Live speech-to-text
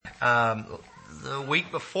Um, the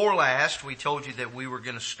week before last, we told you that we were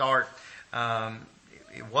going to start.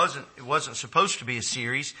 It wasn't supposed to be a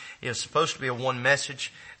series. It was supposed to be a one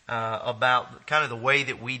message about kind of the way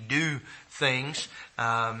that we do things.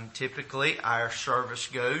 Typically, our service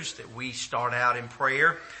goes that we start out in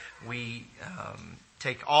prayer. We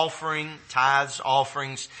take tithes,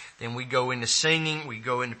 offerings. Then we go into singing. We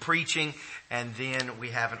go into preaching, and then we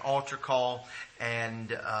have an altar call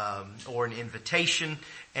and or an invitation,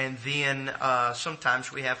 and then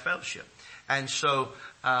sometimes we have fellowship. And so,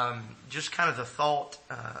 just kind of the thought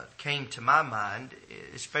came to my mind,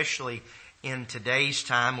 especially in today's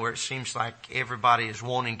time where it seems like everybody is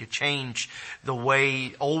wanting to change the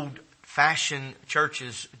way old-fashioned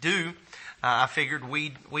churches do. I figured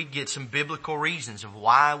we'd get some biblical reasons of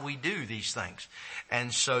why we do these things.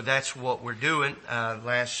 And so that's what we're doing.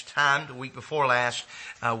 The week before last,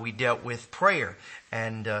 we dealt with prayer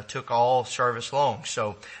and took all service long.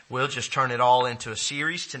 So we'll just turn it all into a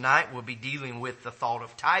series. Tonight we'll be dealing with the thought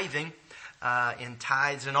of tithing in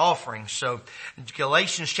tithes and offerings. So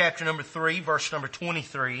Galatians chapter number 3, verse number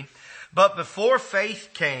 23. But before faith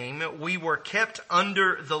came, we were kept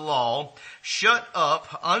under the law, shut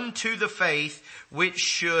up unto the faith which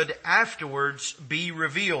should afterwards be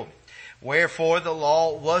revealed. Wherefore the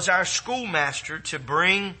law was our schoolmaster to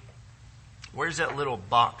bring, where's that little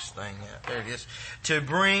box thing at? There it is. To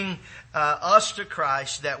bring us to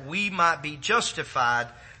Christ that we might be justified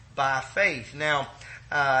by faith. Now,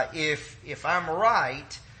 if I'm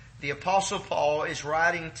right, the Apostle Paul is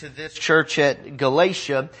writing to this church at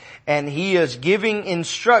Galatia, and he is giving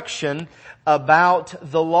instruction about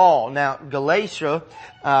the law. Now, Galatia,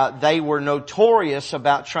 they were notorious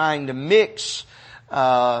about trying to mix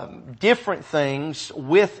different things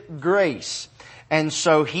with grace. And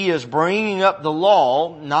so he is bringing up the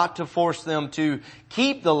law, not to force them to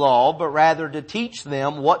keep the law, but rather to teach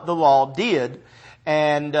them what the law did.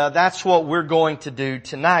 And that's what we're going to do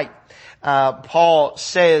tonight. Paul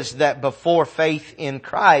says that before faith in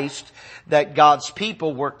Christ, that God's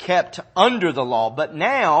people were kept under the law. But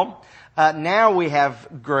now we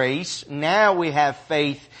have grace. Now we have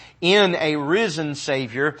faith in a risen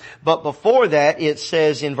Savior. But before that, it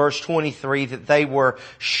says in verse 23 that they were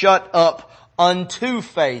shut up unto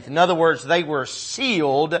faith. In other words, they were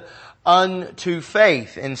sealed unto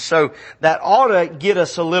faith. And so that ought to get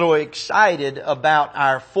us a little excited about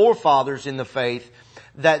our forefathers in the faith,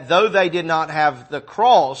 that though they did not have the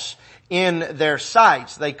cross in their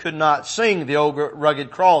sights, they could not sing the old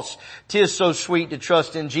rugged cross, "'Tis so sweet to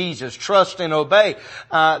trust in Jesus, trust and obey."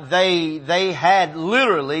 They had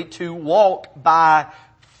literally to walk by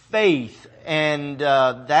faith, and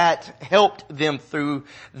that helped them through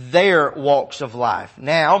their walks of life.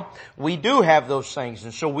 Now, we do have those things,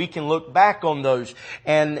 and so we can look back on those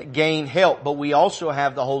and gain help, but we also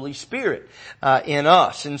have the Holy Spirit in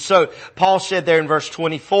us. And so Paul said there in verse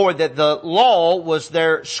 24 that the law was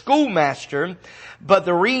their schoolmaster, but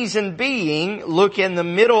the reason being, look in the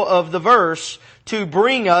middle of the verse, to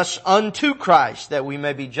bring us unto Christ, that we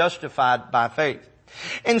may be justified by faith.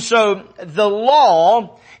 And so the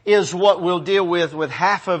law is what we'll deal with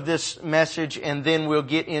half of this message, and then we'll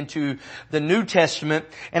get into the New Testament.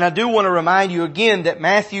 And I do want to remind you again that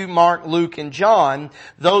Matthew, Mark, Luke, and John,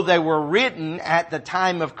 though they were written at the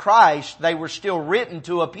time of Christ, they were still written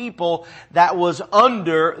to a people that was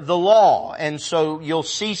under the law. And so you'll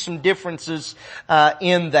see some differences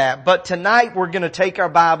in that. But tonight we're going to take our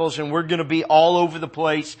Bibles and we're going to be all over the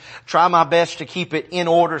place. Try my best to keep it in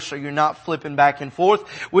order so you're not flipping back and forth.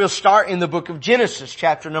 We'll start in the book of Genesis,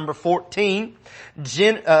 chapter number 14.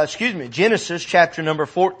 Genesis chapter number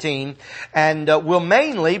 14. And we'll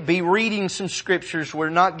mainly be reading some scriptures. We're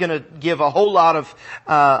not going to give a whole lot of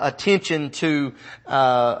attention to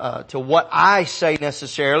what I say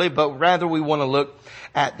necessarily, but rather we want to look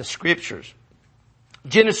at the scriptures.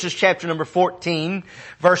 Genesis chapter number 14,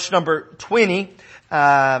 verse number 20.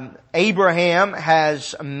 Abraham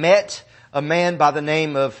has met a man by the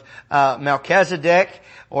name of Melchizedek,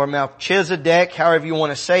 however you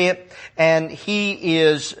want to say it. And he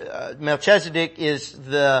is, Melchizedek is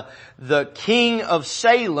the king of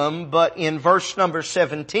Salem, but in verse number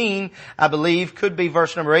 17, I believe, could be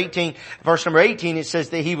verse number 18. Verse number 18, it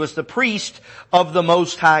says that he was the priest of the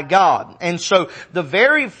Most High God. And so the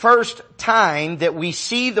very first time that we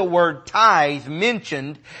see the word tithe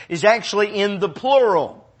mentioned is actually in the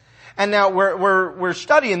plural. And now we're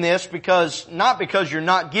studying this not because you're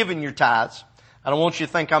not giving your tithes. I don't want you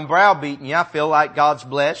to think I'm browbeating you. I feel like God's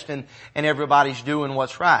blessed and everybody's doing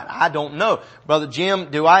what's right. I don't know. Brother Jim,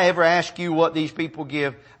 do I ever ask you what these people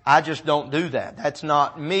give? I just don't do that. That's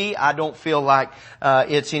not me. I don't feel like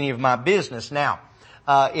it's any of my business. Now,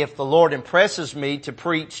 if the Lord impresses me to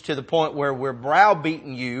preach to the point where we're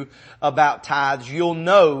browbeating you about tithes, you'll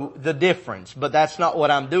know the difference. But that's not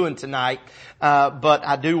what I'm doing tonight. But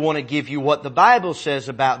I do want to give you what the Bible says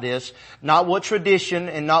about this, not what tradition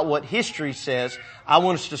and not what history says. I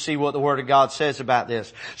want us to see what the Word of God says about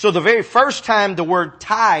this. So the very first time the word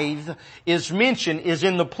tithe is mentioned is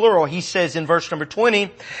in the plural. He says in verse number 20,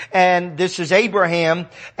 and this is Abraham,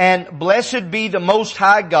 and blessed be the Most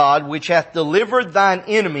High God, which hath delivered thine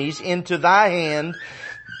enemies into thy hand,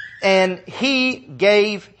 and he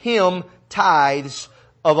gave him tithes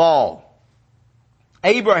of all.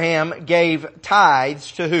 Abraham gave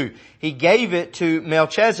tithes to who? He gave it to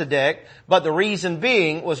Melchizedek, but the reason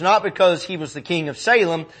being was not because he was the king of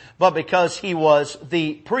Salem, but because he was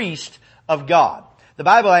the priest of God. The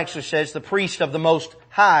Bible actually says the priest of the Most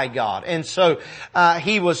High God. And so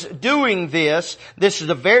he was doing this. This is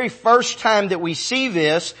the very first time that we see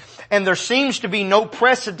this, and there seems to be no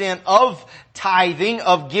precedent of tithing,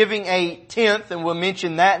 of giving a tenth, and we'll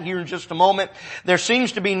mention that here in just a moment. There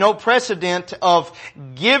seems to be no precedent of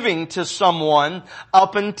giving to someone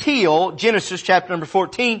up until Genesis chapter number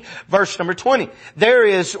 14, verse number 20. There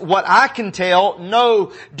is, what I can tell,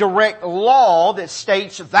 no direct law that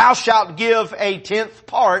states thou shalt give a tenth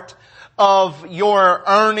part of your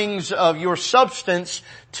earnings, of your substance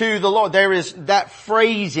to the Lord. That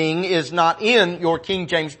phrasing is not in your King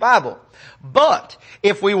James Bible. But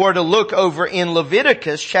if we were to look over in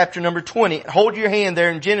Leviticus chapter number 20, hold your hand there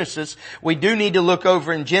in Genesis. We do need to look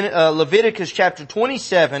over in Leviticus chapter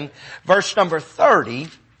 27, verse number 30,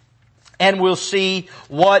 and we'll see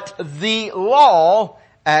what the law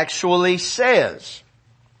actually says.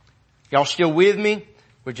 Y'all still with me?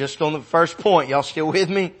 We're just on the first point. Y'all still with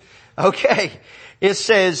me? Okay. It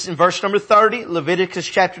says in verse number 30, Leviticus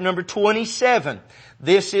chapter number 27,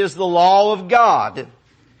 this is the law of God.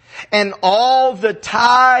 And all the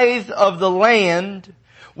tithe of the land,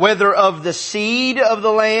 whether of the seed of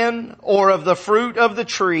the land or of the fruit of the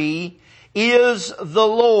tree, is the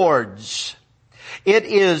Lord's. It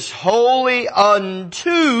is holy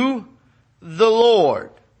unto the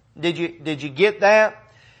Lord. Did you get that?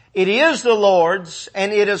 It is the Lord's,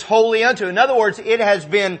 and it is holy unto. In other words, it has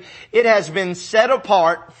been set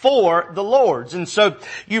apart for the Lord's. And so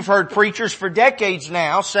you've heard preachers for decades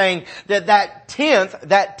now saying that tenth,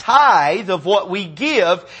 that tithe of what we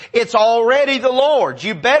give, it's already the Lord's.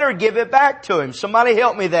 You better give it back to Him. Somebody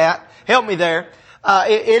help me there.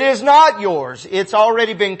 It is not yours. It's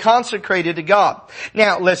already been consecrated to God.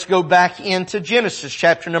 Now let's go back into Genesis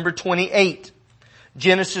chapter number 28.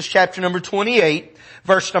 Genesis chapter number 28.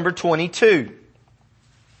 Verse number 22.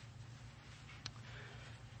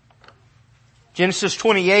 Genesis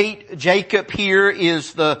 28, Jacob here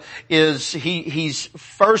he's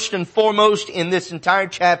first and foremost in this entire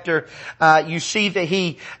chapter. You see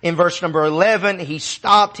that in verse number 11, he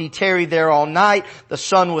stopped, he tarried there all night. The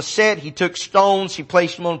sun was set, he took stones, he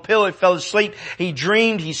placed them on a pillow, he fell asleep, he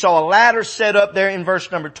dreamed, he saw a ladder set up there in verse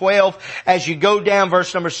number 12. As you go down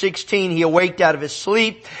verse number 16, he awaked out of his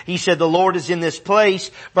sleep. He said, the Lord is in this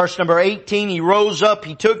place. Verse number 18, he rose up,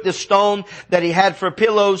 he took the stone that he had for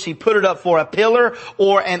pillows, he put it up for a pillar,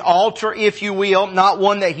 or an altar, if you will, not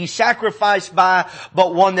one that he sacrificed by,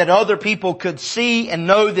 but one that other people could see and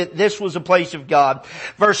know that this was a place of God.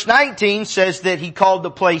 Verse 19 says that he called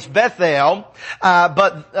the place Bethel,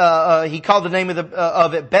 but he called the name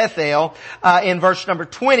of it Bethel. In verse number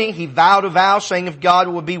 20, he vowed a vow saying, if God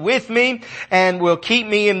will be with me and will keep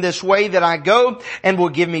me in this way that I go and will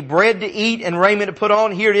give me bread to eat and raiment to put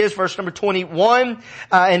on. Here it is, verse number 21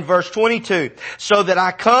 and verse 22. So that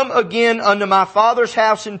I come again unto my Father's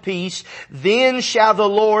house in peace, then shall the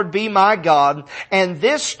Lord be my God, and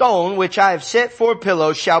this stone which I have set for a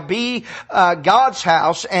pillow shall be God's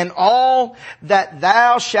house, and all that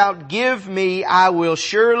thou shalt give me I will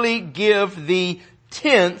surely give the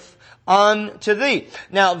tenth unto thee.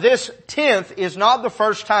 Now this tenth is not the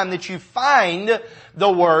first time that you find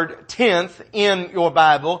the word tenth in your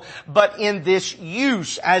Bible, but in this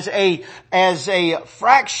use as a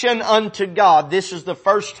fraction unto God, this is the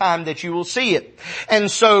first time that you will see it. And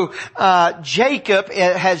so Jacob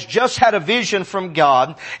has just had a vision from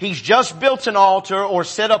God. He's just built an altar or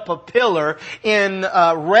set up a pillar in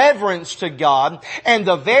reverence to God, and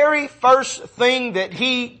the very first thing that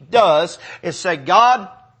he does is say, God,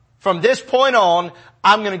 from this point on,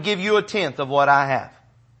 I'm going to give you a tenth of what I have.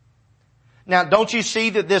 Now, don't you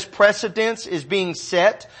see that this precedence is being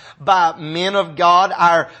set by men of God,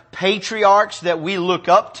 our patriarchs that we look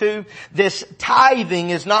up to? This tithing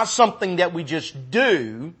is not something that we just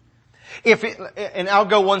do. And I'll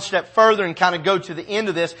go one step further and kind of go to the end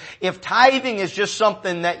of this. If tithing is just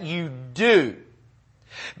something that you do,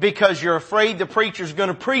 because you're afraid the preacher's going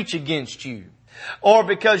to preach against you, or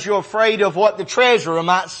because you're afraid of what the treasurer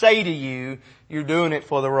might say to you, you're doing it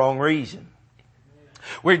for the wrong reason.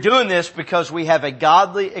 We're doing this because we have a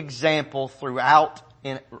godly example throughout,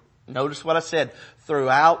 notice what I said,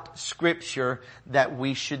 throughout Scripture that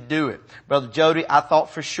we should do it. Brother Jody, I thought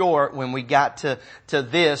for sure when we got to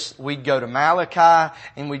this, we'd go to Malachi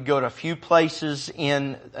and we'd go to a few places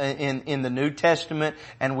in the New Testament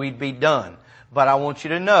and we'd be done. But I want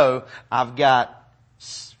you to know, I've got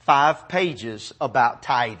 5 pages about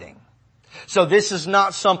tithing. So this is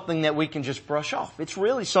not something that we can just brush off. It's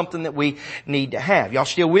really something that we need to have. Y'all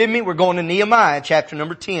still with me? We're going to Nehemiah chapter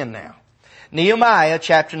number 10 now. Nehemiah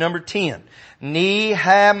chapter number 10.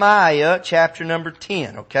 Nehemiah chapter number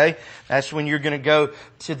 10, okay? That's when you're going to go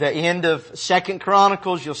to the end of 2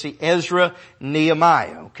 Chronicles. You'll see Ezra,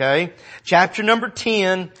 Nehemiah, okay? Chapter number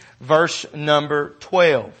 10, verse number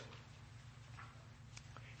 12.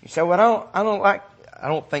 You say, well, I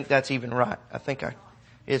don't think that's even right.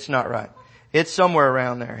 It's not right. It's somewhere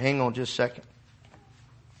around there. Hang on just a second.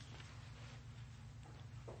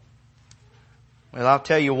 Well, I'll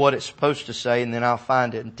tell you what it's supposed to say and then I'll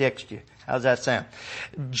find it and text you. How's that sound?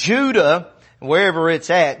 Judah, wherever it's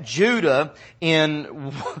at, Judah in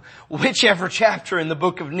whichever chapter in the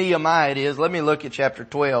book of Nehemiah it is. Let me look at chapter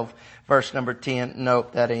 12, verse number 10.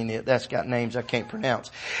 Nope, that ain't it. That's got names I can't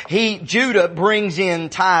pronounce. Judah brings in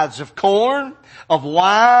tithes of corn, of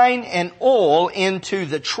wine, and oil into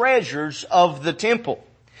the treasures of the temple.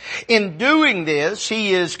 In doing this,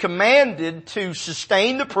 he is commanded to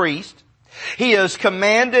sustain the priest. He is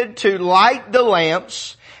commanded to light the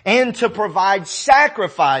lamps and to provide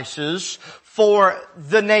sacrifices for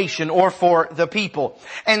the nation or for the people.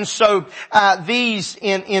 And so,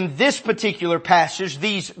 in this particular passage,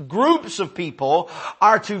 these groups of people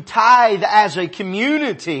are to tithe as a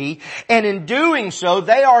community, and in doing so,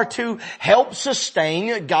 they are to help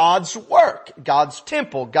sustain God's work, God's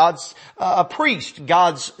temple, God's priest,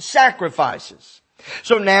 God's sacrifices.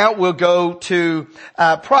 So now we'll go to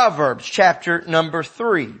Proverbs chapter number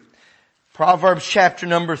 3. Proverbs chapter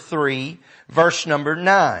number 3, verse number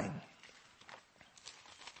 9.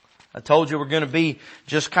 I told you we're going to be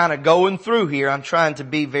just kind of going through here. I'm trying to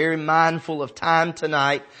be very mindful of time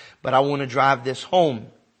tonight, but I want to drive this home.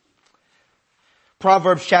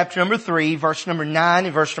 Proverbs chapter number 3, verse number 9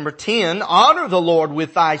 and verse number 10. Honor the Lord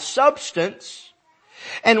with thy substance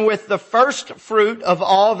and with the first fruit of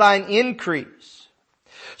all thine increase.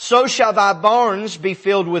 So shall thy barns be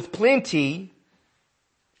filled with plenty,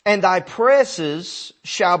 and thy presses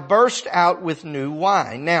shall burst out with new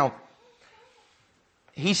wine. Now,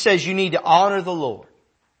 he says you need to honor the Lord.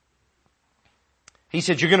 He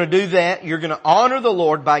said you're going to do that. You're going to honor the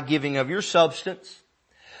Lord by giving of your substance,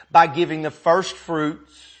 by giving the first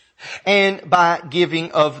fruits, and by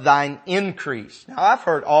giving of thine increase. Now, I've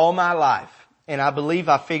heard all my life, and I believe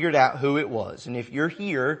I figured out who it was. And if you're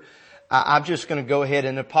here, I'm just going to go ahead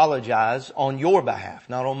and apologize on your behalf,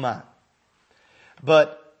 not on mine.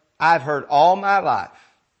 But I've heard all my life,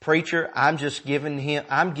 preacher, I'm giving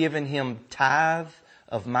him tithe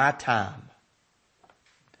of my time.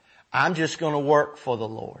 I'm just going to work for the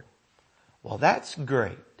Lord. Well, that's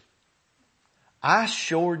great. I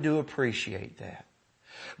sure do appreciate that.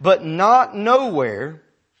 But not nowhere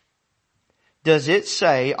does it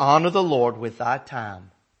say honor the Lord with thy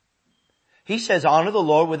time. He says honor the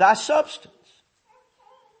Lord with thy substance,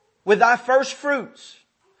 with thy first fruits.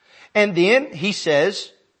 And then he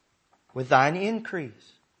says with thine increase.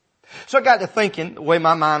 So I got to thinking, the way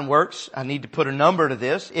my mind works, I need to put a number to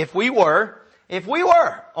this. If we were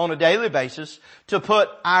on a daily basis to put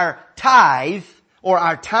our tithe or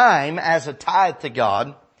our time as a tithe to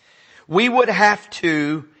God, we would have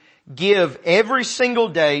to give every single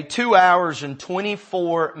day 2 hours and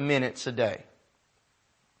 24 minutes a day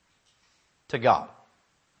to God.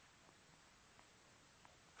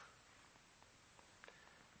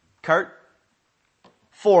 Kurt,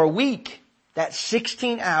 for a week, that's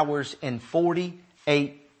 16 hours and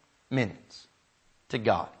 48 minutes to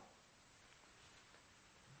God.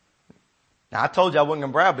 Now, I told you I wasn't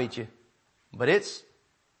going to browbeat you, but it's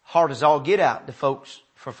hard as all get out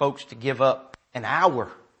for folks to give up an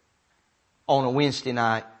hour on a Wednesday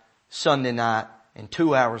night, Sunday night, and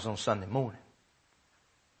 2 hours on Sunday morning.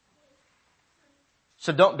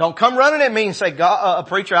 So don't come running at me and say, God,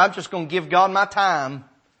 preacher, I'm just going to give God my time.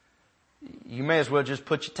 You may as well just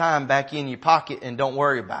put your time back in your pocket and don't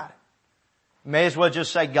worry about it. You may as well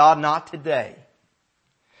just say, God, not today.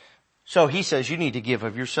 So he says you need to give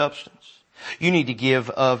of your substance. You need to give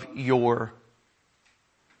of your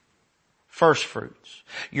first fruits,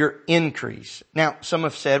 your increase. Now, some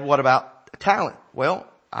have said, what about talent? Well,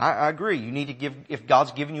 I agree. You need to if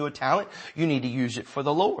God's given you a talent, you need to use it for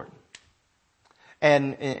the Lord.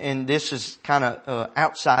 And this is kind of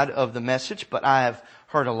outside of the message, but I have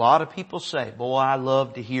heard a lot of people say, boy, I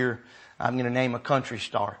love to hear, I'm going to name a country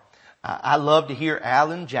star. I love to hear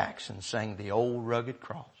Alan Jackson sing The Old Rugged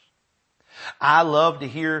Cross. I love to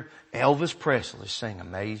hear Elvis Presley sing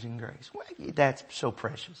Amazing Grace. Well, that's so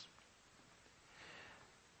precious.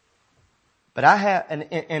 But I have,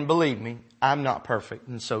 and believe me, I'm not perfect.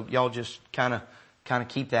 And so y'all just kind of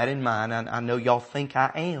keep that in mind. I know y'all think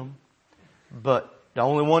I am, but the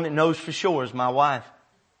only one that knows for sure is my wife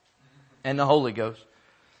and the Holy Ghost,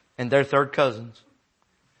 and they're third cousins.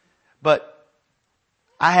 But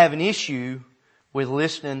I have an issue with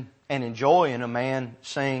listening and enjoying a man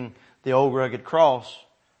sing The Old Rugged Cross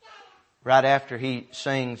right after he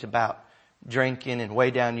sings about drinking and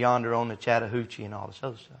way down yonder on the Chattahoochee and all this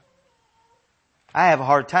other stuff. I have a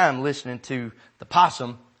hard time listening to the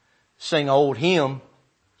possum sing an old hymn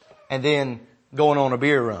and then going on a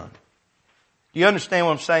beer run. Do you understand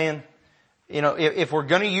what I'm saying? You know, if we're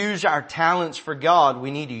going to use our talents for God,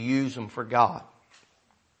 we need to use them for God.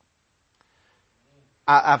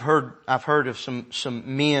 I've heard of some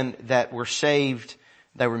men that were saved.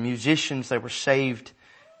 They were musicians. They were saved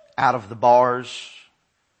out of the bars.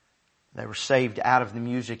 They were saved out of the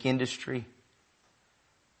music industry.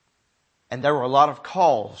 And there were a lot of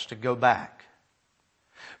calls to go back.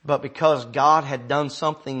 But because God had done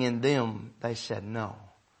something in them, they said, no,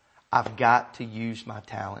 I've got to use my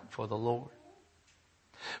talent for the Lord.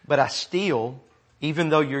 But I still, even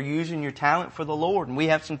though you're using your talent for the Lord, and we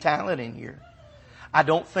have some talent in here, I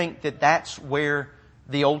don't think that that's where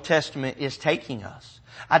the Old Testament is taking us.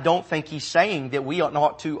 I don't think He's saying that we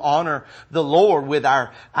ought to honor the Lord with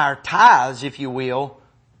our tithes, if you will,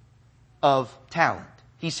 of talent.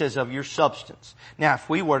 He says of your substance. Now, if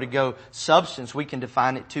we were to go substance, we can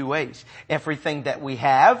define it two ways. Everything that we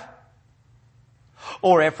have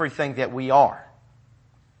or everything that we are.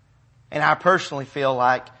 And I personally feel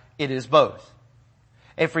like it is both.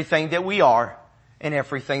 Everything that we are and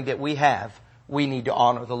everything that we have, we need to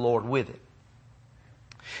honor the Lord with it.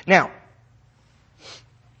 Now,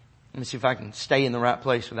 let me see if I can stay in the right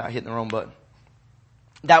place without hitting the wrong button.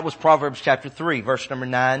 That was Proverbs chapter 3, verse number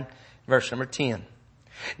 9, verse number 10.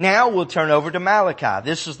 Now we'll turn over to Malachi.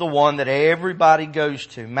 This is the one that everybody goes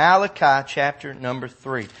to. Malachi chapter number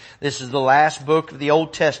 3. This is the last book of the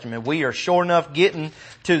Old Testament. We are sure enough getting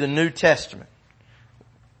to the New Testament.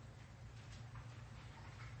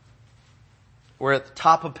 We're at the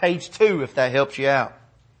top of page 2 if that helps you out.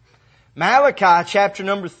 Malachi chapter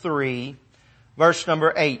number 3, verse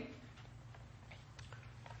number 8.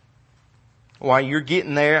 While you're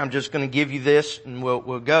getting there, I'm just going to give you this and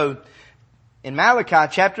we'll go. In Malachi,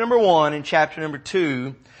 chapter number 1 and chapter number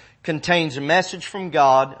 2 contains a message from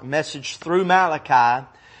God, a message through Malachi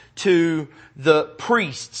to the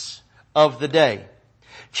priests of the day.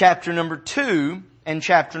 Chapter number 2 and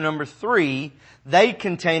chapter number 3, they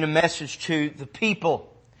contain a message to the people.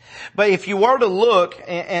 But if you were to look,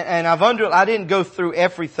 and I didn't go through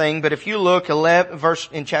everything, but if you look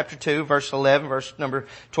in chapter 2, verse 11, verse number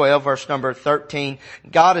 12, verse number 13,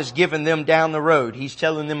 God has given them down the road. He's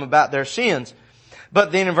telling them about their sins.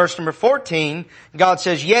 But then in verse number 14, God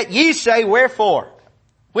says, yet ye say, wherefore?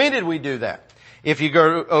 When did we do that? If you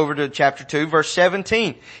go over to chapter 2, verse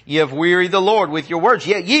 17, ye have wearied the Lord with your words.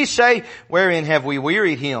 Yet ye say, wherein have we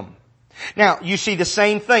wearied Him? Now, you see the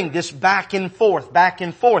same thing, this back and forth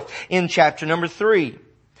in chapter number 3.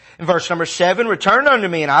 In verse number 7, return unto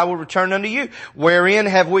me and I will return unto you.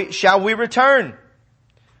 Wherein shall we return?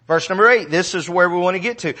 Verse number 8, this is where we want to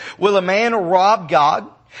get to. Will a man rob God?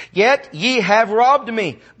 Yet ye have robbed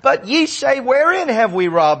me. But ye say, wherein have we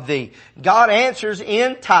robbed thee? God answers,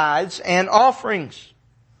 in tithes and offerings.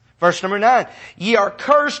 Verse number 9, ye are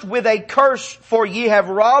cursed with a curse, for ye have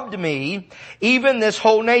robbed me, even this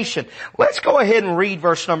whole nation. Let's go ahead and read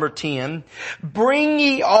verse number 10. Bring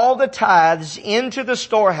ye all the tithes into the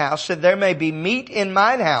storehouse, that there may be meat in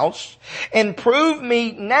mine house, and prove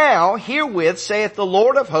me now herewith, saith the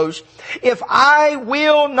Lord of hosts, if I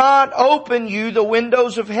will not open you the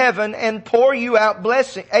windows of heaven, and pour you out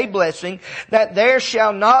a blessing, that there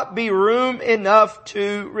shall not be room enough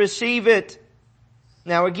to receive it.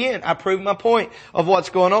 Now again, I prove my point of what's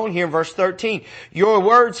going on here in verse 13. Your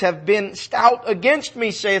words have been stout against me,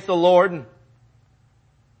 saith the Lord.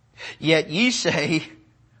 Yet ye say,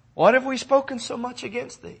 what have we spoken so much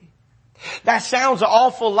against thee? That sounds an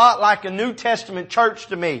awful lot like a New Testament church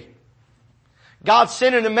to me. God's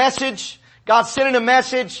sending a message,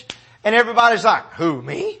 and everybody's like, who,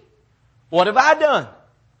 me? What have I done?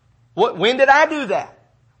 When did I do that?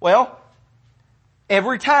 Well,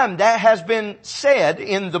 Every time that has been said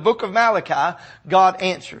in the book of Malachi, God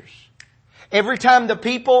answers. Every time the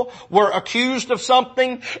people were accused of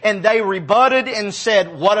something and they rebutted and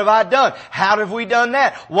said, what have I done? How have we done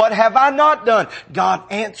that? What have I not done? God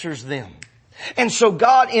answers them. And so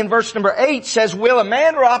God in verse number 8 says, will a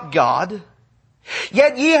man rob God?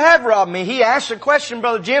 Yet ye have robbed me. He asked a question,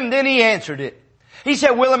 Brother Jim, then he answered it. He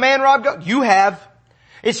said, will a man rob God? You have.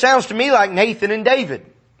 It sounds to me like Nathan and David.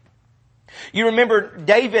 You remember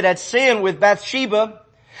David had sinned with Bathsheba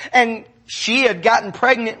and she had gotten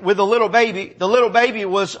pregnant with a little baby. The little baby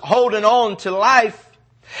was holding on to life.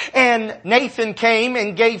 And Nathan came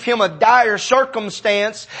and gave him a dire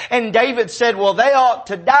circumstance. And David said, well, they ought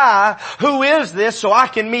to die. Who is this so I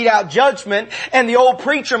can mete out judgment? And the old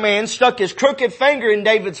preacher man stuck his crooked finger in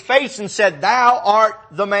David's face and said, thou art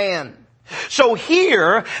the man. So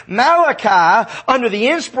here, Malachi, under the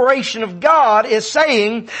inspiration of God, is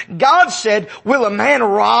saying, God said, will a man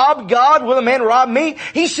rob God? Will a man rob me?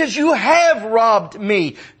 He says, you have robbed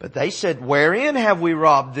me. But they said, wherein have we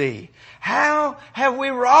robbed thee? How have we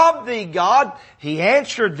robbed thee, God? He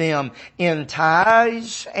answered them, in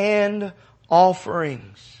tithes and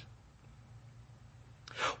offerings.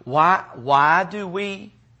 Why do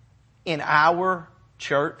we, in our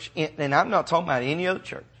church, and I'm not talking about any other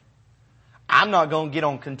church, I'm not going to get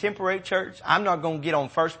on Contemporary Church. I'm not going to get on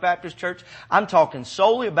First Baptist Church. I'm talking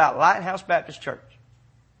solely about Lighthouse Baptist Church.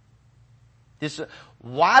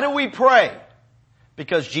 Why do we pray?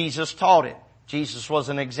 Because Jesus taught it. Jesus was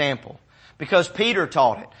an example. Because Peter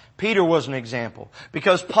taught it. Peter was an example.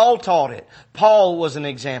 Because Paul taught it. Paul was an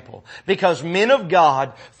example. Because men of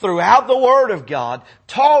God throughout the Word of God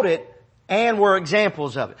taught it and were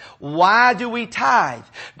examples of it. Why do we tithe?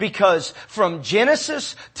 Because from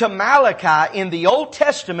Genesis to Malachi in the Old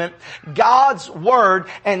Testament, God's Word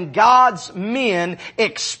and God's men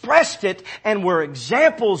expressed it and were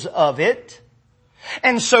examples of it.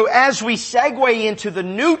 And so as we segue into the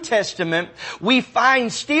New Testament, we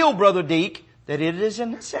find still, Brother Deke, that it is a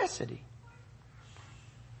necessity.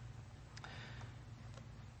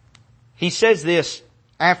 He says this,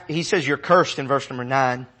 he says you're cursed in verse number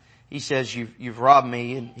 9. He says, you've robbed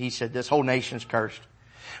me. And he said, this whole nation's cursed.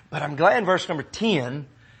 But I'm glad in verse number 10,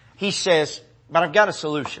 he says, but I've got a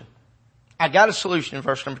solution. I got a solution in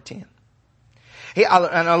verse number 10. And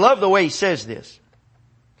I love the way he says this.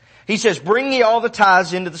 He says, bring ye all the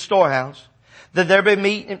tithes into the storehouse, that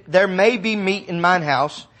there may be meat in mine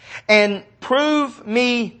house, and prove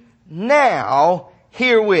me now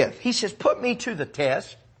herewith. He says, put me to the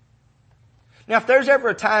test. Now, if there's ever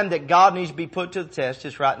a time that God needs to be put to the test,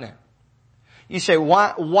 it's right now. You say,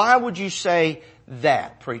 why would you say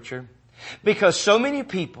that, preacher? Because so many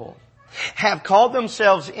people have called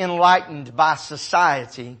themselves enlightened by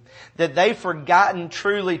society that they've forgotten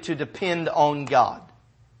truly to depend on God.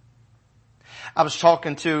 I was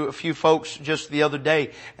talking to a few folks just the other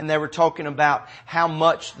day, and they were talking about how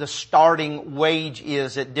much the starting wage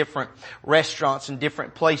is at different restaurants and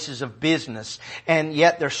different places of business. And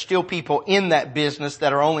yet there's still people in that business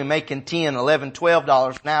that are only making $10, $11,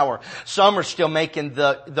 $12 an hour. Some are still making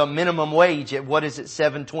the minimum wage at,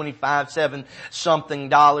 $7.25, 7 something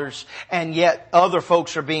dollars. And yet other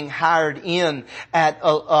folks are being hired in at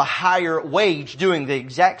a higher wage doing the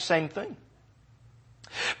exact same thing.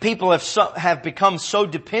 People have become so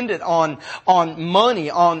dependent on money,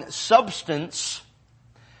 on substance,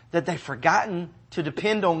 that they've forgotten to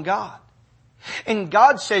depend on God. And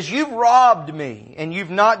God says, you've robbed me and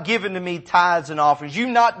you've not given to me tithes and offerings. You've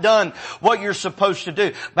not done what you're supposed to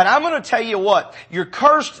do. But I'm going to tell you what, you're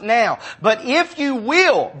cursed now. But if you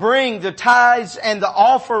will bring the tithes and the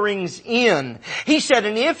offerings in, he said,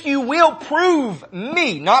 and if you will prove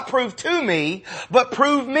me, not prove to me, but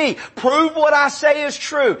prove me, prove what I say is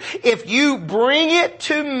true. If you bring it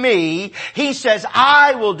to me, he says,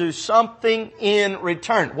 I will do something in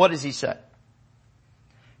return. What does he say?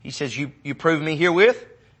 He says, you prove me herewith,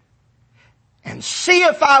 and see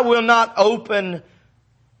if I will not open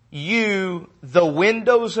you the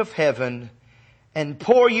windows of heaven and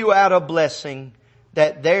pour you out a blessing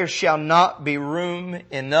that there shall not be room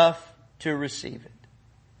enough to receive it.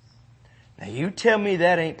 Now you tell me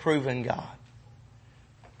that ain't proving God.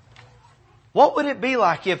 What would it be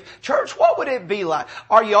like church, what would it be like?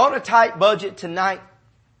 Are you on a tight budget tonight?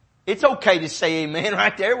 It's okay to say amen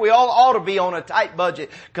right there. We all ought to be on a tight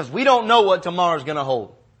budget because we don't know what tomorrow's going to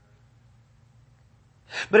hold.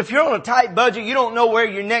 But if you're on a tight budget, you don't know where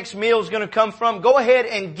your next meal is going to come from, go ahead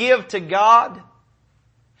and give to God.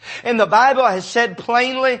 And the Bible has said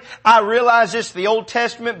plainly, I realize it's the Old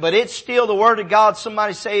Testament, but it's still the Word of God.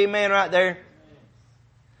 Somebody say amen right there.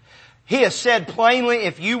 He has said plainly,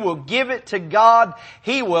 if you will give it to God,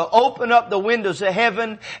 He will open up the windows of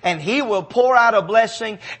heaven and He will pour out a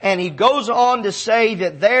blessing. And He goes on to say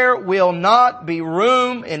that there will not be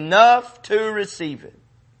room enough to receive it.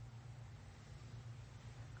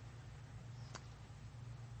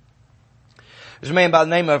 There's a man by the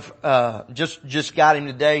name of, just got him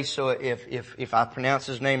today, so if I pronounce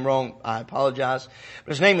his name wrong, I apologize.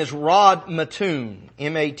 But his name is Rod Mattoon,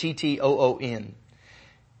 M-A-T-T-O-O-N.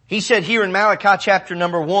 He said here in Malachi chapter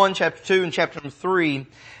number 1, chapter 2, and chapter number 3,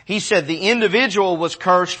 he said the individual was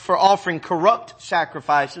cursed for offering corrupt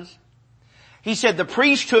sacrifices. He said the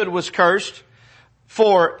priesthood was cursed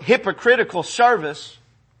for hypocritical service.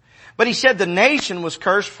 But he said the nation was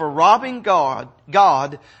cursed for robbing God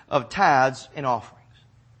of tithes and offerings.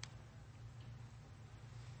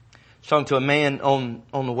 I was talking to a man on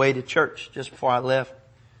the way to church just before I left.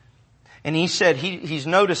 And he said he's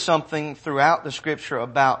noticed something throughout the scripture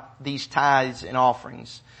about these tithes and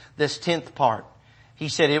offerings. This 10th part. He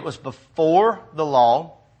said it was before the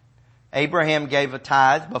law. Abraham gave a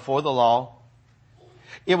tithe before the law.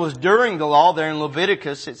 It was during the law. There in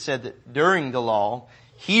Leviticus it said that during the law.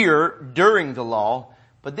 Here, during the law,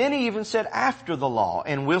 but then he even said after the law,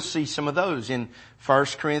 and we'll see some of those in 1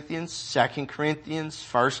 Corinthians, 2 Corinthians,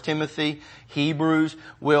 1 Timothy, Hebrews.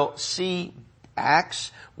 We'll see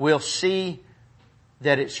Acts. We'll see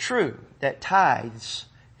that it's true, that tithes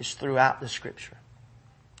is throughout the scripture.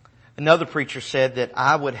 Another preacher said that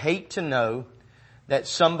I would hate to know that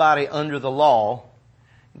somebody under the law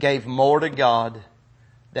gave more to God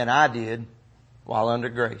than I did while under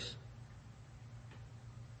grace.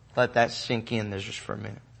 Let that sink in there just for a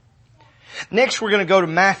minute. Next we're going to go to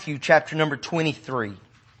Matthew chapter number 23.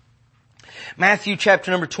 Matthew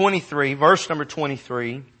chapter number 23, verse number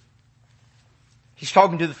 23. He's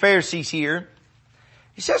talking to the Pharisees here.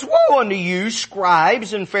 He says, "Woe unto you,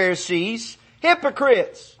 scribes and Pharisees,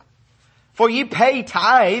 hypocrites! For ye pay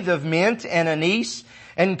tithe of mint and anise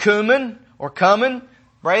and cumin," or cumin.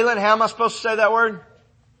 Braylon, how am I supposed to say that word?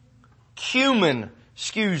 Cumin,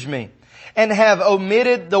 excuse me. "And have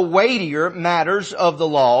omitted the weightier matters of the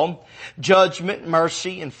law, judgment,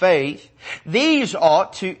 mercy, and faith. These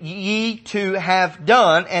ought ye to have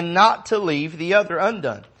done, and not to leave the other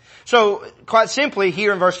undone." So, quite simply,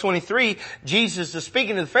 here in verse 23, Jesus is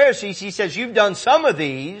speaking to the Pharisees. He says, you've done some of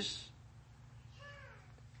these,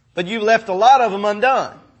 but you left a lot of them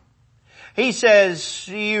undone. He says,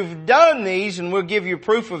 you've done these, and we'll give you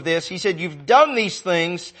proof of this. He said, you've done these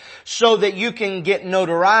things so that you can get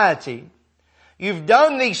notoriety. You've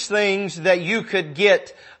done these things that you could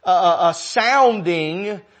get a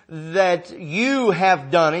sounding that you have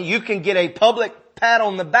done it. You can get a public pat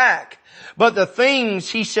on the back. But the things,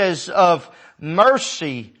 he says, of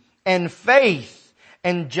mercy and faith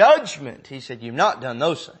and judgment, he said, you've not done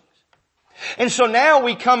those things. And so now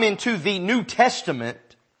we come into the New Testament,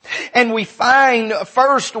 and we find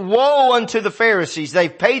first, woe unto the Pharisees.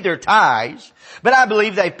 They've paid their tithes, but I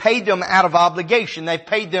believe they paid them out of obligation. They've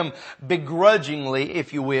paid them begrudgingly,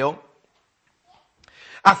 if you will.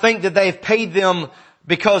 I think that they've paid them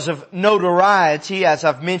because of notoriety, as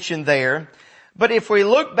I've mentioned there. But if we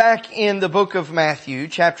look back in the book of Matthew,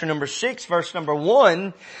 chapter number 6, verse number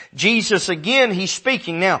 1, Jesus again, he's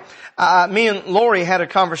speaking. Now, me and Lori had a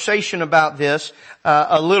conversation about this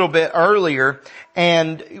a little bit earlier,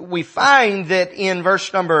 and we find that in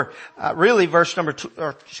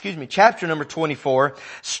chapter number 24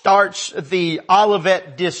 starts the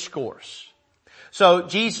Olivet Discourse. So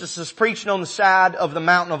Jesus is preaching on the side of the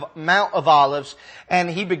Mount of Olives, and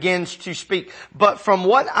he begins to speak. But from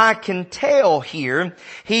what I can tell here,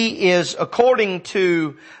 he is according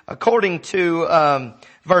to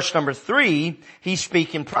verse number 3, he's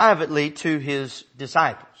speaking privately to his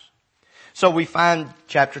disciples. So we find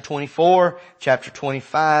chapter 24, chapter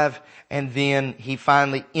 25, and then he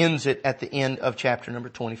finally ends it at the end of chapter number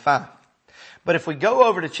 25. But if we go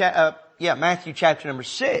over to Matthew chapter number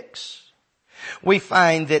 6, we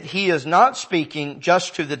find that he is not speaking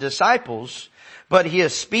just to the disciples, but he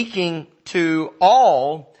is speaking to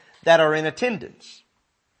all that are in attendance.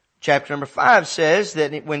 Chapter number 5 says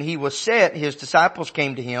that when he was set, his disciples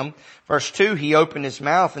came to him. Verse 2, he opened his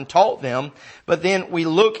mouth and taught them. But then we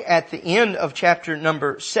look at the end of chapter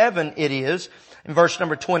number 7, it is, in verse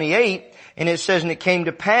number 28, and it says, "And it came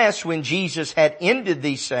to pass when Jesus had ended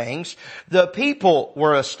these sayings, the people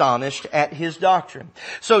were astonished at his doctrine."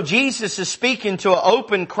 So Jesus is speaking to an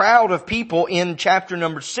open crowd of people in chapter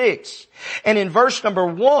number 6. And in verse number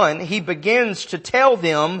 1, he begins to tell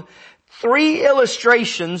them 3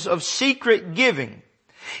 illustrations of secret giving.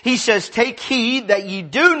 He says, "Take heed that ye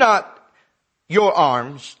do not your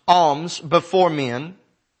alms before men,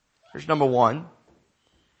 Here's number one.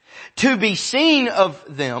 To be seen of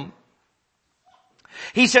them.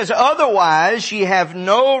 He says, otherwise ye have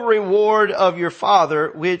no reward of your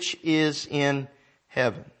Father which is in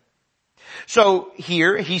heaven. So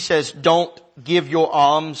here he says, don't give your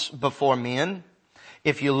alms before men.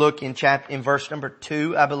 If you look in verse number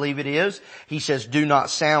 2, I believe it is, he says, do not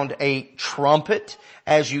sound a trumpet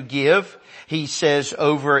as you give. He says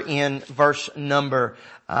over in verse number,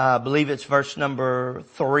 I believe it's verse number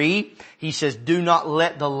 3, he says, do not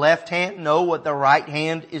let the left hand know what the right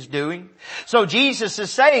hand is doing. So Jesus is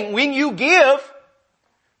saying, when you give,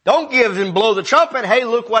 don't give and blow the trumpet, hey,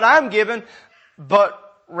 look what I'm giving, but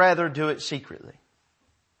rather do it secretly.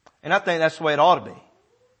 And I think that's the way it ought to be.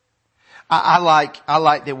 I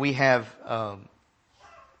like that we have,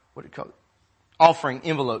 what do you call it? Offering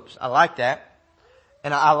envelopes. I like that.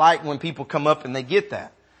 And I like when people come up and they get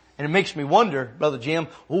that. And it makes me wonder, Brother Jim,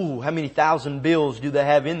 how many thousand bills do they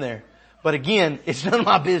have in there? But again, it's none of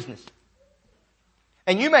my business.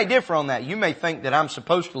 And you may differ on that. You may think that I'm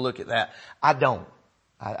supposed to look at that. I don't.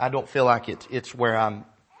 I don't feel like it's where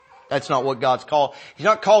that's not what God's called. He's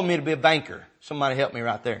not called me to be a banker. Somebody help me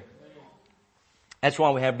right there. That's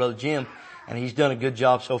why we have Brother Jim, and he's done a good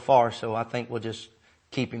job so far, so I think we'll just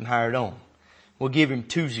keep him hired on. We'll give him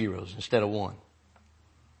 2 zeros instead of 1.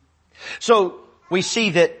 So we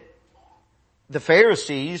see that the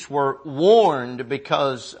Pharisees were warned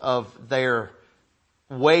because of their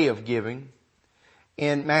way of giving.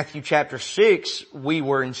 In Matthew chapter 6, we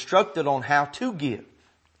were instructed on how to give.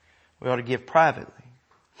 We ought to give privately.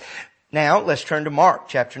 Now, let's turn to Mark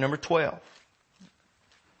chapter number 12.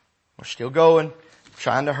 We're still going,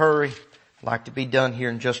 trying to hurry. I'd like to be done here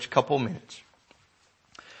in just a couple of minutes.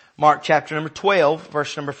 Mark chapter number 12,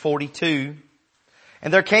 verse number 42.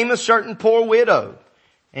 And there came a certain poor widow,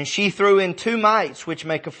 and she threw in 2 mites, which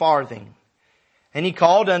make a farthing. And he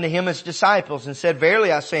called unto him his disciples, and said,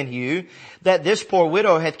 verily I say unto you, that this poor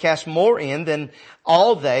widow hath cast more in than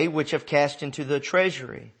all they which have cast into the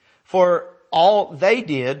treasury. For all they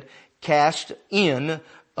did cast in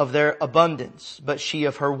of their abundance, but she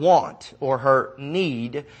of her want or her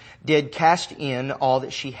need did cast in all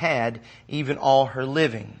that she had, even all her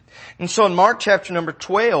living. And so in Mark chapter number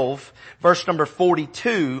 12, verse number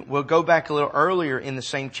 42, we'll go back a little earlier in the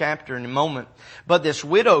same chapter in a moment, but this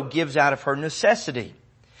widow gives out of her necessity.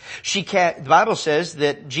 The Bible says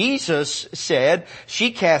that Jesus said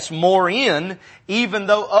she cast more in, even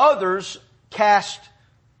though others cast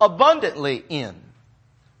abundantly in,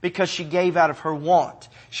 because she gave out of her want.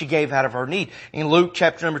 She gave out of her need. In Luke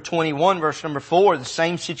chapter number 21, verse number 4, the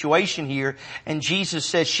same situation here, and Jesus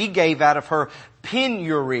says she gave out of her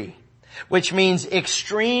penury, which means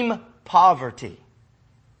extreme poverty.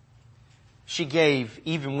 She gave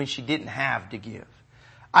even when she didn't have to give.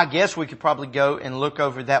 I guess we could probably go and look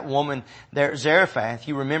over that woman there at Zarephath.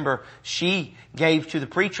 You remember, she gave to the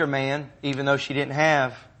preacher man even though she didn't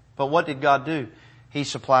have. But what did God do? He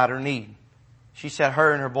supplied her need. She said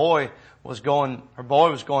her and her boy was going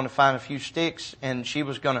to find a few sticks, and she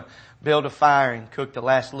was going to build a fire and cook the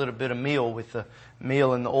last little bit of meal with the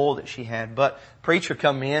meal and the oil that she had. But preacher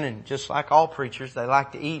come in, and just like all preachers, they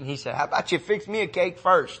like to eat, and he said, how about you fix me a cake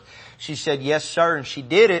first? She said, yes, sir. And she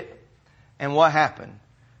did it. And what happened?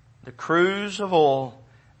 The cruse of oil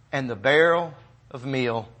and the barrel of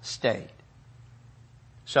meal stayed.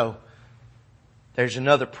 So, there's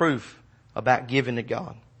another proof about giving to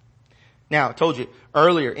God. Now, I told you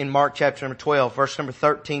earlier in Mark chapter number 12, verse number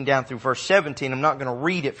 13 down through verse 17, I'm not going to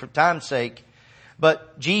read it for time's sake,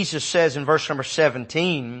 but Jesus says in verse number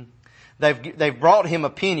 17, they've brought him a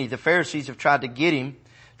penny. The Pharisees have tried to get him,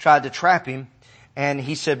 tried to trap him, and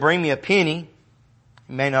he said, bring me a penny.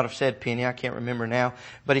 He may not have said penny, I can't remember now,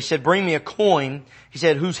 but he said, bring me a coin. He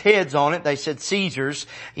said, whose head's on it? They said, Caesar's.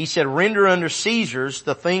 He said, render unto Caesar's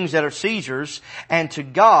the things that are Caesar's, and to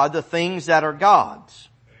God the things that are God's.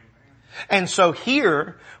 And so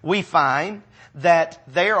here we find that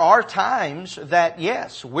there are times that,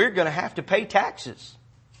 yes, we're going to have to pay taxes.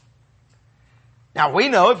 Now we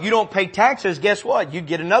know if you don't pay taxes, guess what? You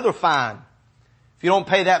get another fine. If you don't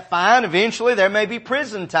pay that fine, eventually there may be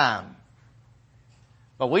prison time.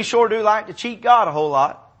 But we sure do like to cheat God a whole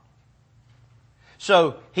lot.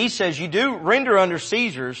 So he says you do render unto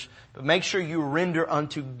Caesar's, but make sure you render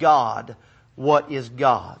unto God what is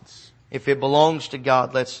God's. If it belongs to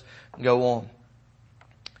God, let's go on.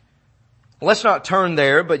 Let's not turn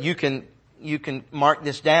there, but you can mark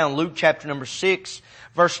this down. Luke chapter number 6,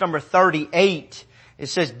 verse number 38. It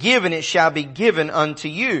says, given it shall be given unto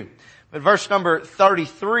you. But verse number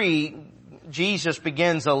 33, Jesus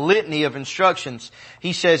begins a litany of instructions.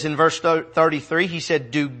 He says in verse 33, he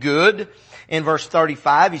said, do good, In verse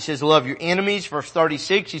 35, he says, love your enemies. Verse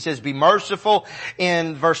 36, he says, be merciful.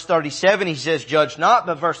 In verse 37, he says, judge not.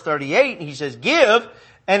 But verse 38, he says, give,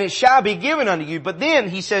 and it shall be given unto you. But then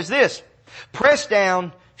he says this, pressed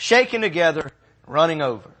down, shaken together, running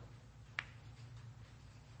over.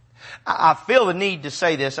 I feel the need to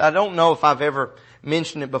say this. I don't know if I've ever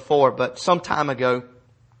mentioned it before, but some time ago,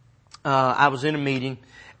 I was in a meeting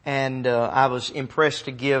and I was impressed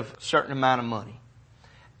to give a certain amount of money.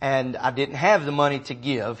 And I didn't have the money to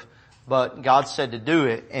give, but God said to do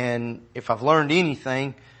it. And if I've learned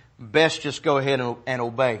anything, best just go ahead and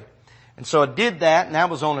obey. And so I did that, and that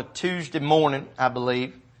was on a Tuesday morning, I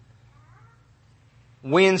believe.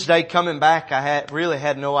 Wednesday coming back, I really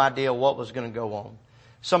had no idea what was going to go on.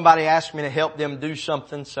 Somebody asked me to help them do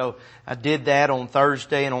something, so I did that on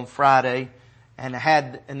Thursday and on Friday, and I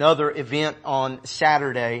had another event on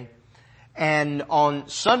Saturday. And on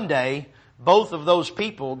Sunday, both of those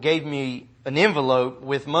people gave me an envelope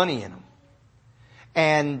with money in them.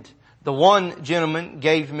 And the one gentleman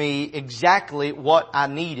gave me exactly what I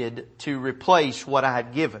needed to replace what I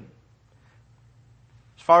had given.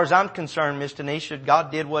 As far as I'm concerned, Miss Tanisha,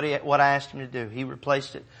 God did what I asked Him to do. He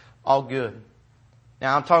replaced it all good.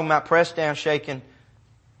 Now I'm talking about pressed down, shaken,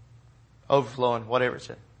 overflowing, whatever it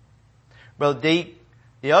said. Brother Deke,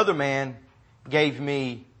 the other man, gave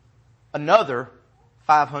me another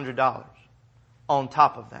 $500 on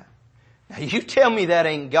top of that. Now you tell me that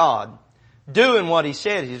ain't God doing what He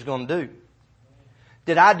said He's going to do.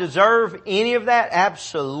 Did I deserve any of that?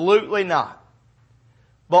 Absolutely not.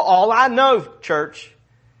 But all I know, church,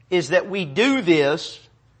 is that we do this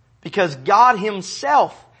because God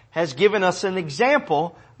Himself has given us an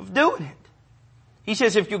example of doing it. He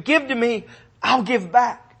says, if you give to me, I'll give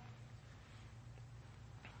back.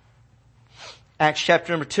 Acts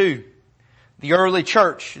chapter number 2. The early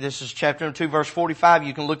church, this is chapter number 2, verse 45.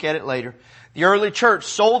 You can look at it later. The early church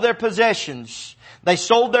sold their possessions. They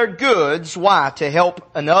sold their goods. Why? To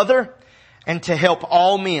help another and to help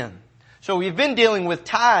all men. So we've been dealing with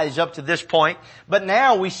tithes up to this point, but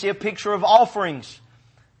now we see a picture of offerings.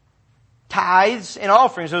 Tithes and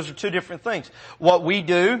offerings, those are two different things. What we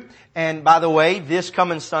do, and by the way, this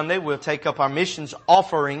coming Sunday we'll take up our missions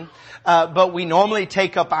offering, but we normally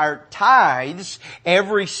take up our tithes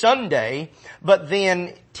every Sunday, but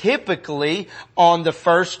then typically on the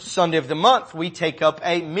first Sunday of the month we take up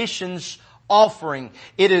a missions offering.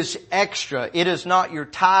 It is extra. It is not your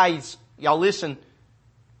tithes. Y'all listen.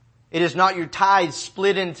 It is not your tithes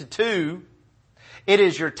split into two. It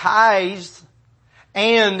is your tithes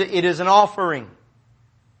and it is an offering.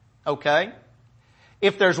 Okay?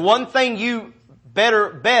 If there's one thing you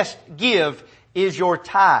best give is your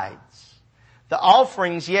tithes. The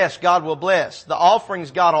offerings, yes, God will bless. The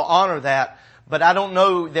offerings, God will honor that. But I don't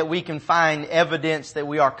know that we can find evidence that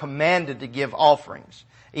we are commanded to give offerings.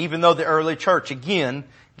 Even though the early church, again,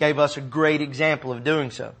 gave us a great example of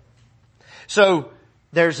doing so. So,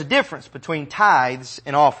 there's a difference between tithes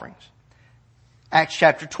and offerings. Acts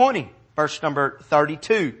chapter 20, verse number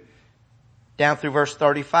 32, down through verse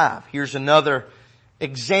 35. Here's another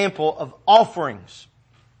example of offerings.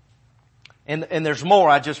 And there's more,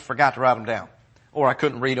 I just forgot to write them down. Or I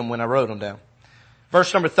couldn't read them when I wrote them down.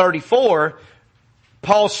 Verse number 34,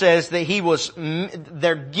 Paul says that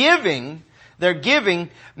their giving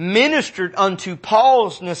ministered unto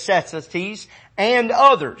Paul's necessities and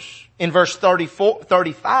others. In verse 35,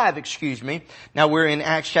 now we're in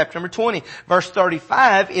Acts chapter number 20. Verse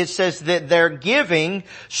 35, it says that their giving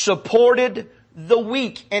supported the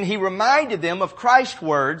weak. And he reminded them of Christ's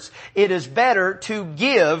words, it is better to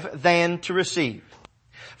give than to receive.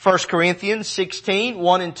 1 Corinthians 16,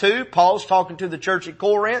 1 and 2, Paul's talking to the church at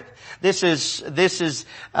Corinth. They've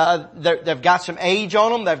got some age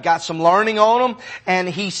on them, they've got some learning on them, and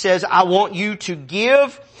he says, I want you to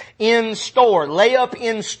give in store, lay up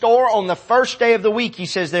in store on the first day of the week, he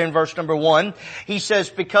says there in verse number 1. He says,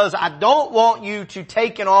 because I don't want you to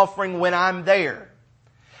take an offering when I'm there.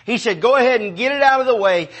 He said, go ahead and get it out of the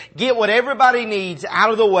way. Get what everybody needs out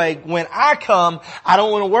of the way. When I come, I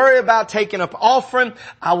don't want to worry about taking up offering.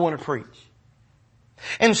 I want to preach.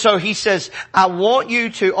 And so he says, I want you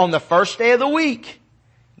to, on the first day of the week,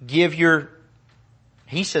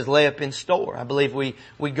 he says, lay up in store. I believe we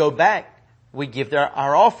go back. We give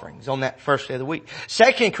our offerings on that first day of the week.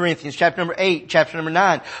 2 Corinthians chapter number 8, chapter number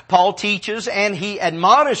 9, Paul teaches and he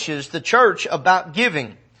admonishes the church about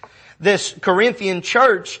giving. This Corinthian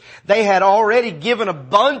church, they had already given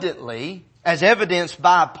abundantly, as evidenced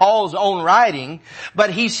by Paul's own writing, but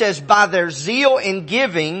he says by their zeal in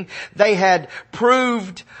giving, they had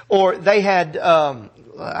proved, or they had,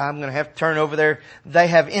 I'm going to have to turn over there. They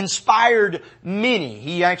have inspired many.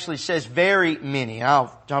 He actually says very many.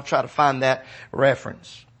 I'll try to find that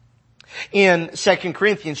reference. In 2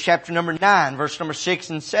 Corinthians chapter number 9, verse number 6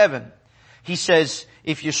 and 7, he says,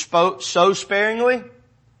 if you sow sparingly,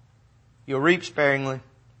 you'll reap sparingly.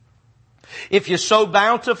 If you sow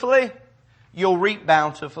bountifully, you'll reap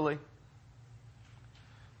bountifully.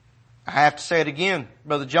 I have to say it again,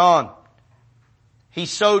 Brother John. He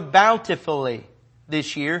sowed bountifully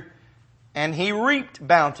this year, and he reaped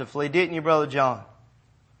bountifully, didn't you, Brother John?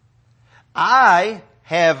 I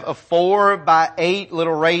have a 4x8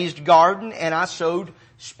 little raised garden, and I sowed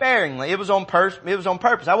sparingly. It was on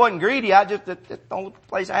purpose. I wasn't greedy. That's the only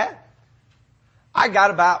place I had. I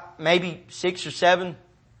got about maybe 6 or 7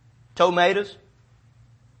 tomatoes.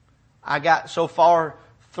 I got so far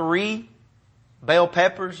 3 bell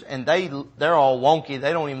peppers, and they're all wonky.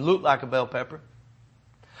 They don't even look like a bell pepper.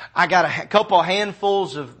 I got a couple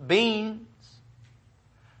handfuls of beans.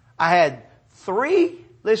 I had 3,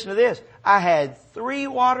 listen to this, I had 3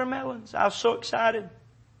 watermelons. I was so excited.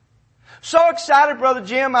 So excited, Brother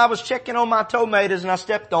Jim, I was checking on my tomatoes and I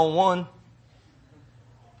stepped on one.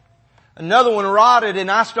 Another one rotted and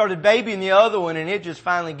I started babying the other one and it just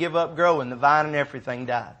finally gave up growing. The vine and everything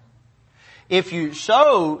died. If you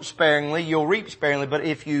sow sparingly, you'll reap sparingly, but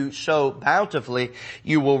if you sow bountifully,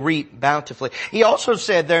 you will reap bountifully. He also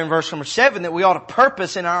said there in verse number 7 that we ought to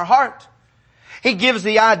purpose in our heart. He gives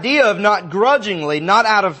the idea of not grudgingly, not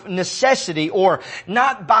out of necessity, or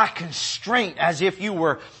not by constraint as if you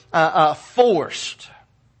were forced.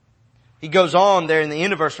 He goes on there in the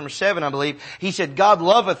end of verse number 7, I believe. He said, God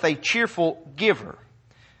loveth a cheerful giver.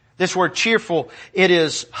 This word cheerful, it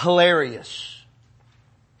is hilarious.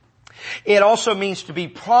 It also means to be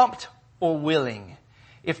prompt or willing.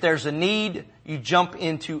 If there's a need, you jump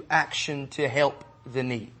into action to help the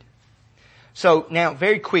need. So now,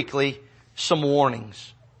 very quickly, some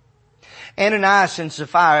warnings. Ananias and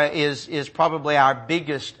Sapphira is probably our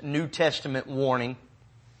biggest New Testament warning.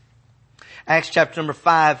 Acts chapter number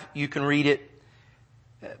 5, you can read it.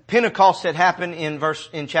 Pentecost had happened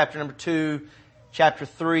in chapter number 2. Chapter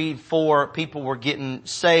 3, 4, people were getting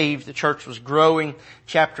saved. The church was growing.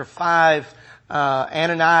 Chapter 5,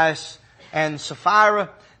 Ananias and Sapphira,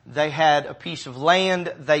 they had a piece of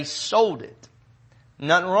land. They sold it.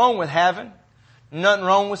 Nothing wrong with having. Nothing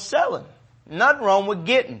wrong with selling. Nothing wrong with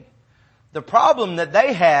getting. The problem that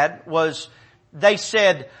they had was they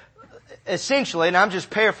said, essentially, and I'm just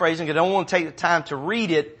paraphrasing because I don't want to take the time to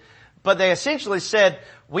read it, but they essentially said,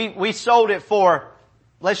 we sold it for,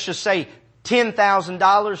 let's just say,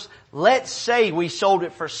 $10,000. Let's say we sold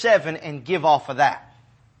it for 7 and give off of that.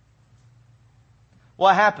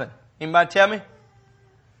 What happened? Anybody tell me?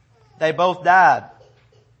 They both died.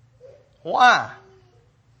 Why?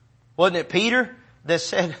 Wasn't it Peter that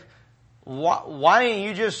said, why didn't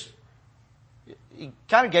you just, he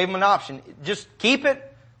kind of gave him an option. Just keep it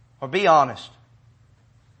or be honest.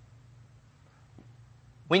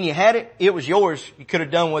 When you had it, it was yours. You could have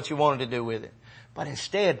done what you wanted to do with it. But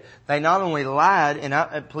instead, they not only lied,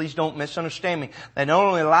 and please don't misunderstand me, they not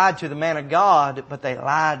only lied to the man of God, but they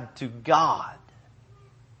lied to God.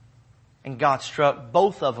 And God struck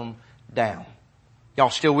both of them down. Y'all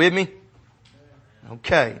still with me?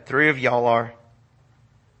 Okay, 3 of y'all are.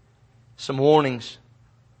 Some warnings.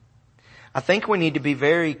 I think we need to be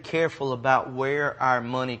very careful about where our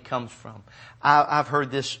money comes from. I've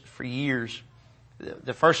heard this for years.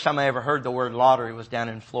 The first time I ever heard the word lottery was down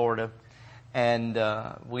in Florida. And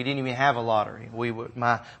we didn't even have a lottery. We would,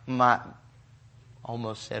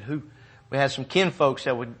 almost said who? We had some kin folks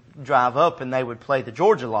that would drive up and they would play the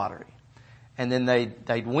Georgia lottery. And then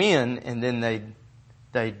they'd win and then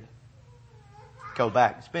they'd go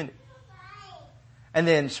back and spend it. And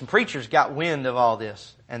then some preachers got wind of all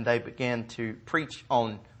this and they began to preach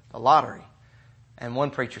on the lottery. And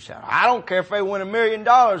one preacher said, I don't care if they win $1 million.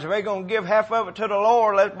 If they're going to give half of it to the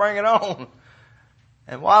Lord, let's bring it on.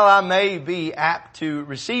 And while I may be apt to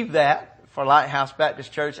receive that for Lighthouse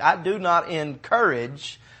Baptist Church, I do not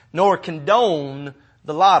encourage nor condone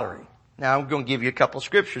the lottery. Now I'm going to give you a couple of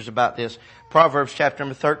scriptures about this. Proverbs chapter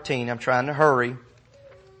number 13. I'm trying to hurry.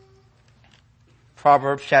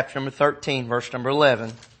 Proverbs chapter number 13, verse number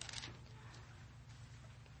 11.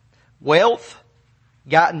 Wealth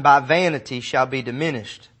gotten by vanity shall be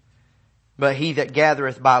diminished, but he that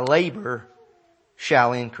gathereth by labor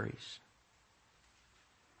shall increase.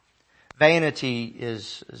 Vanity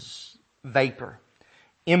is vapor,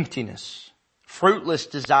 emptiness, fruitless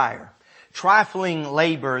desire, trifling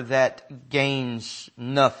labor that gains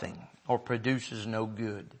nothing or produces no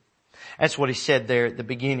good. That's what he said there at the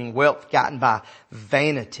beginning. Wealth gotten by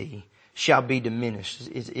vanity shall be diminished.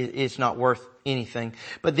 It's not worth anything.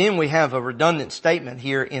 But then we have a redundant statement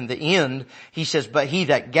here in the end. He says, but he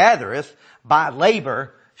that gathereth by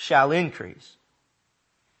labor shall increase.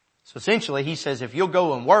 So essentially he says, if you'll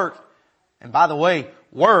go and work, and by the way,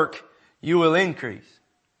 work, you will increase.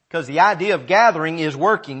 Because the idea of gathering is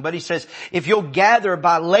working. But he says, if you'll gather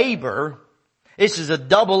by labor, this is a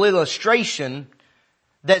double illustration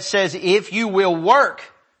that says if you will work,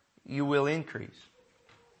 you will increase.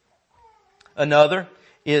 Another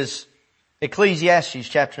is Ecclesiastes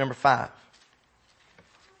chapter number 5.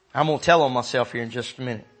 I'm going to tell on myself here in just a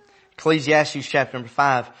minute. Ecclesiastes chapter number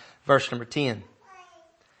 5, verse number 10.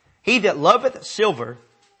 He that loveth silver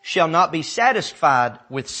shall not be satisfied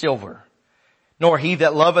with silver, nor he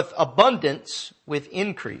that loveth abundance with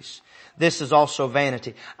increase. This is also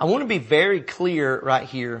vanity. I want to be very clear right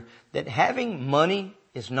here that having money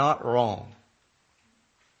is not wrong.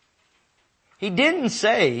 He didn't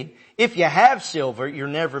say, if you have silver, you'll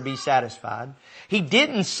never be satisfied. He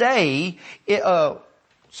didn't say,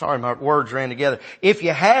 sorry, my words ran together. If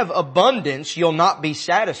you have abundance, you'll not be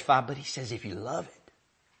satisfied. But he says, if you love it.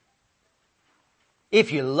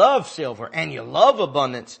 If you love silver and you love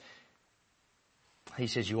abundance, he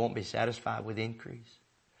says you won't be satisfied with increase.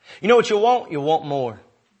 You know what you want? You want more.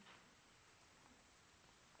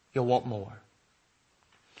 You'll want more.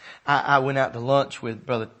 I went out to lunch with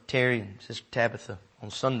Brother Terry and Sister Tabitha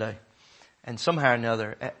on Sunday. And somehow or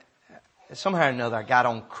another I got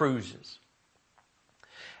on cruises.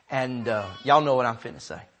 And y'all know what I'm finna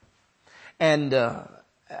say. And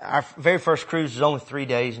our very first cruise is only 3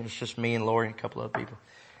 days, and it's just me and Lori and a couple other people.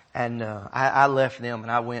 And I left them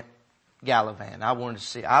and I went Gallivant. I was wanting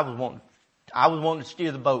to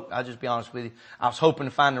steer the boat. I'll just be honest with you. I was hoping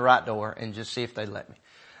to find the right door and just see if they'd let me.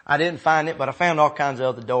 I didn't find it, but I found all kinds of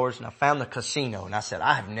other doors, and I found the casino. And I said,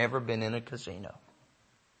 I have never been in a casino.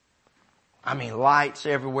 I mean, lights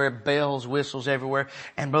everywhere, bells, whistles everywhere.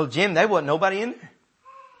 And Brother Jim, there wasn't nobody in there.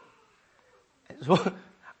 So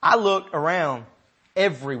I looked around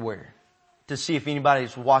everywhere to see if anybody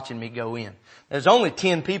was watching me go in. There's only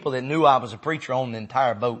 10 people that knew I was a preacher on the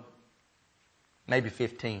entire boat. Maybe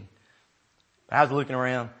 15. But I was looking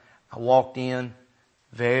around. I walked in,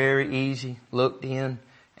 very easy, looked in,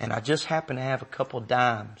 and I just happened to have a couple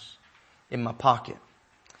dimes in my pocket.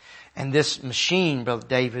 And this machine, Brother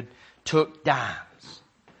David, took dimes.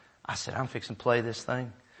 I said, I'm fixing to play this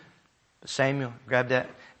thing. But Samuel, grab that.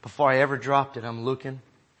 Before I ever dropped it, I'm looking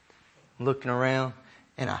around,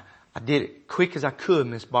 and I did it quick as I could,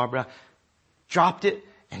 Miss Barbara. I dropped it,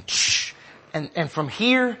 and from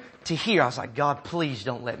here to here, I was like, God, please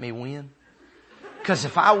don't let me win. Because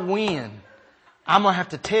if I win, I'm going to have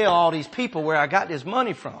to tell all these people where I got this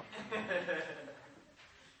money from.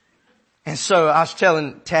 And so I was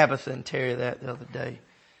telling Tabitha and Terry that the other day.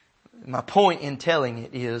 My point in telling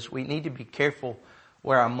it is we need to be careful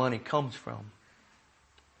where our money comes from.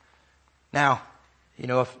 Now, you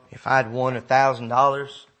know, if I'd won $1,000,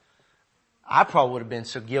 I probably would have been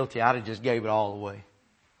so guilty I'd have just gave it all away.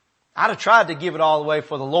 I'd have tried to give it all away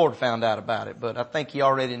before the Lord found out about it, but I think He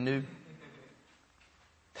already knew.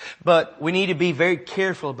 But we need to be very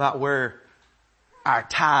careful about where our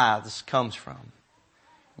tithes comes from.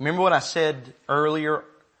 Remember what I said earlier,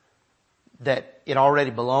 that it already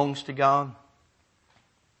belongs to God?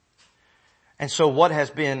 And so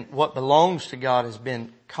what belongs to God has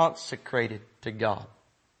been consecrated to God.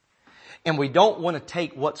 And we don't want to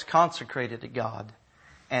take what's consecrated to God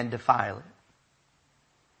and defile it.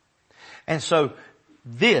 And so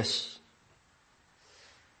this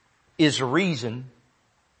is a reason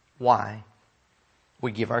why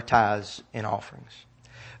we give our tithes and offerings.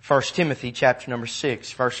 1 Timothy chapter number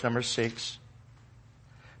 6, verse number 6.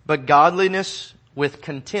 But godliness with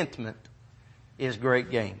contentment is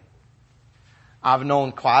great gain. I've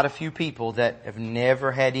known quite a few people that have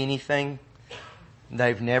never had anything.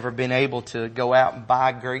 They've never been able to go out and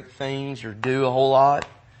buy great things or do a whole lot.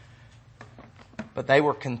 But they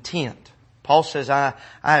were content. Paul says, I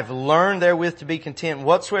have learned therewith to be content. In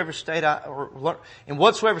whatsoever state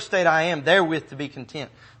I am, therewith to be content.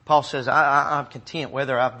 Paul says, I'm content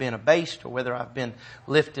whether I've been abased or whether I've been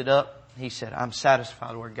lifted up. He said, I'm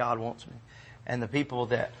satisfied where God wants me. And the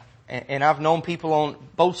people and I've known people on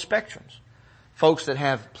both spectrums. Folks that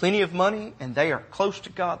have plenty of money and they are close to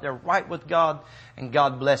God, they're right with God, and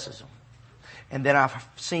God blesses them. And then I've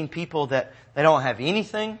seen people that they don't have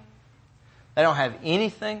anything. They don't have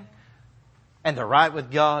anything. And they're right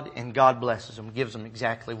with God, and God blesses them, gives them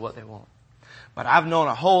exactly what they want. But I've known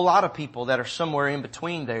a whole lot of people that are somewhere in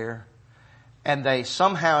between there, and they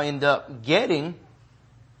somehow end up getting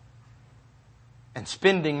and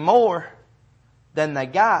spending more than they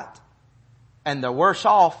got, And they're worse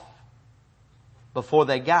off before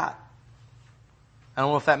they got. I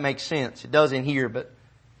don't know if that makes sense. It does in here, but.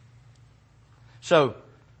 So,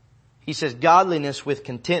 he says godliness with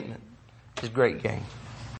contentment is great gain.